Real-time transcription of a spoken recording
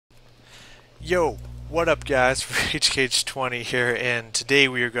Yo, what up guys? RageCage20 here, and today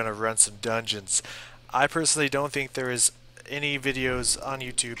we are going to run some dungeons. I personally don't think there is any videos on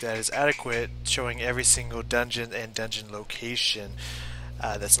YouTube that is adequate showing every single dungeon and dungeon location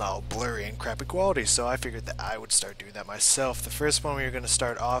that's not all blurry and crappy quality, so I figured that I would start doing that myself. The first one we are going to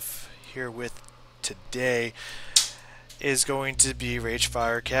start off here with today is going to be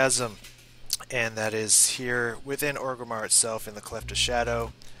Ragefire Chasm, and that is here within Orgrimmar itself in the Cleft of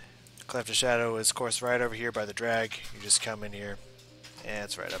Shadow. Cleft of Shadow is, of course, right over here by the drag. You just come in here, and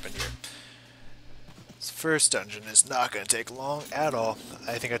it's right up in here. This first dungeon is not going to take long at all.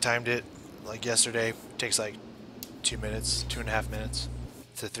 I think I timed it like yesterday. It takes like 2 minutes, 2.5 minutes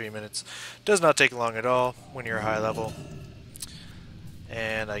to 3 minutes. Does not take long at all when you're high level.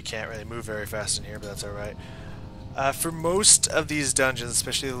 And I can't really move very fast in here, but that's alright. For most of these dungeons,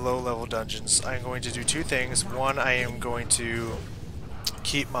 especially the low level dungeons, I'm going to do two things. One, I am going to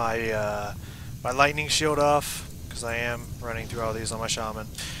keep my my lightning shield off, because I am running through all these on my shaman.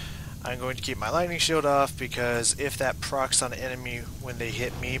 I'm going to keep my lightning shield off because if that procs on an enemy when they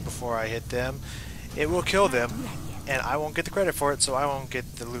hit me before I hit them, it will kill them, and I won't get the credit for it, so I won't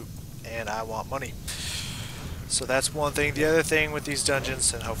get the loot, and I want money. So that's one thing. The other thing with these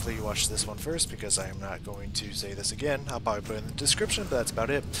dungeons, and hopefully you watch this one first because I am not going to say this again, I'll probably put it in the description, but that's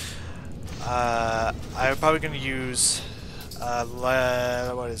about it. I'm probably going to use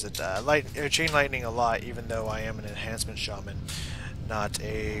what is it? Chain lightning a lot, even though I am an enhancement shaman, not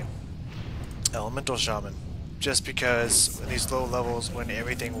a elemental shaman. Just because in these low levels, when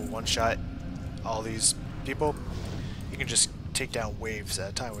everything will one-shot all these people, you can just take down waves at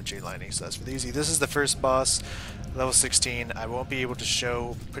a time with chain lightning. So that's really easy. This is the first boss, level 16. I won't be able to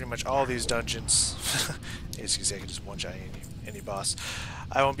show pretty much all these dungeons. As you can see, I can just one-shot any boss.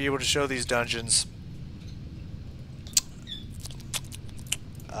 I won't be able to show these dungeons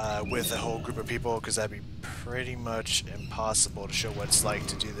with a whole group of people, because that'd be pretty much impossible to show what it's like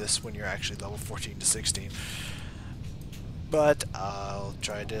to do this when you're actually level 14 to 16. But I'll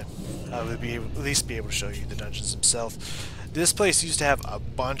try to at least be able to show you the dungeons themselves. This place used to have a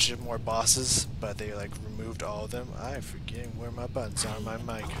bunch of more bosses, but they like removed all of them. I'm forgetting where my buttons are on my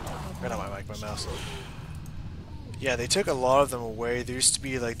mic. Or not my mic, my mouse. Yeah, they took a lot of them away. There used to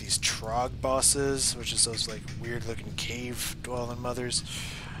be like these Trog bosses, which is those like weird looking cave dwelling mothers.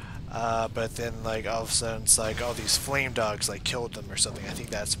 But then like all of a sudden it's like all these flame dogs like killed them or something. I think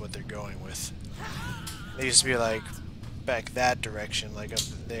that's what they're going with. They used to be like back that direction, like up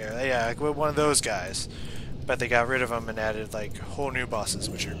there. Yeah, like one of those guys. But they got rid of them and added like whole new bosses,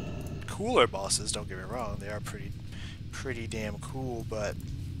 which are cooler bosses. Don't get me wrong, they are pretty damn cool. But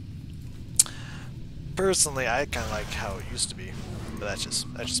personally, I kind of like how it used to be. But that's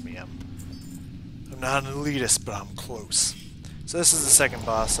just me. I'm not an elitist, but I'm close. So this is the second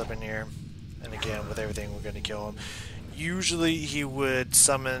boss up in here, and again, with everything, we're going to kill him. Usually he would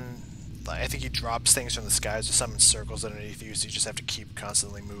summon, I think he drops things from the skies or summon circles underneath you, so you just have to keep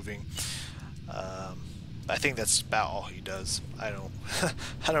constantly moving. I think that's about all he does. I don't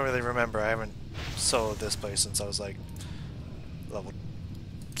I don't really remember. I haven't soloed this place since I was like level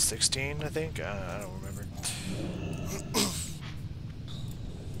 16, I think. I don't remember.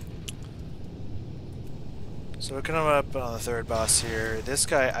 So we're coming up on the third boss here. This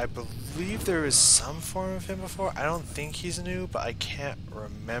guy, I believe there was some form of him before. I don't think he's new, but I can't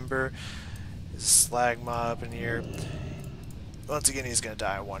remember. His slag mob in here. Once again, he's gonna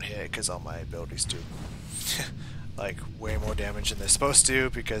die in one hit because all my abilities do like way more damage than they're supposed to,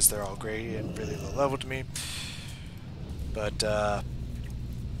 because they're all great and really low level to me. But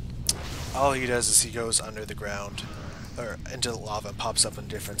all he does is he goes under the ground or into the lava and pops up on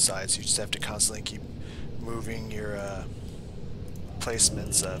different sides. You just have to constantly keep moving your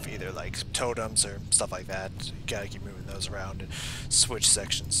placements of either like totems or stuff like that. You gotta keep moving those around and switch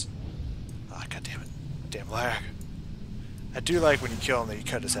sections. Ah, god damn it. Damn lag. I do like when you kill him that you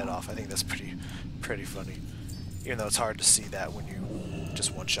cut his head off. I think that's pretty funny. Even though it's hard to see that when you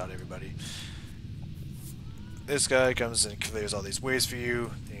just one-shot everybody. This guy comes and clears all these ways for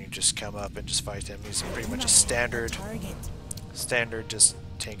you, and you just come up and just fight him. He's pretty much a standard just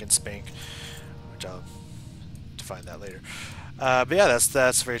tank and spank, which I'll define that later. But yeah, that's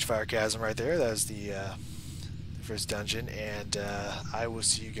Ragefire Chasm right there. That was the first dungeon, and I will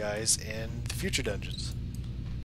see you guys in the future dungeons.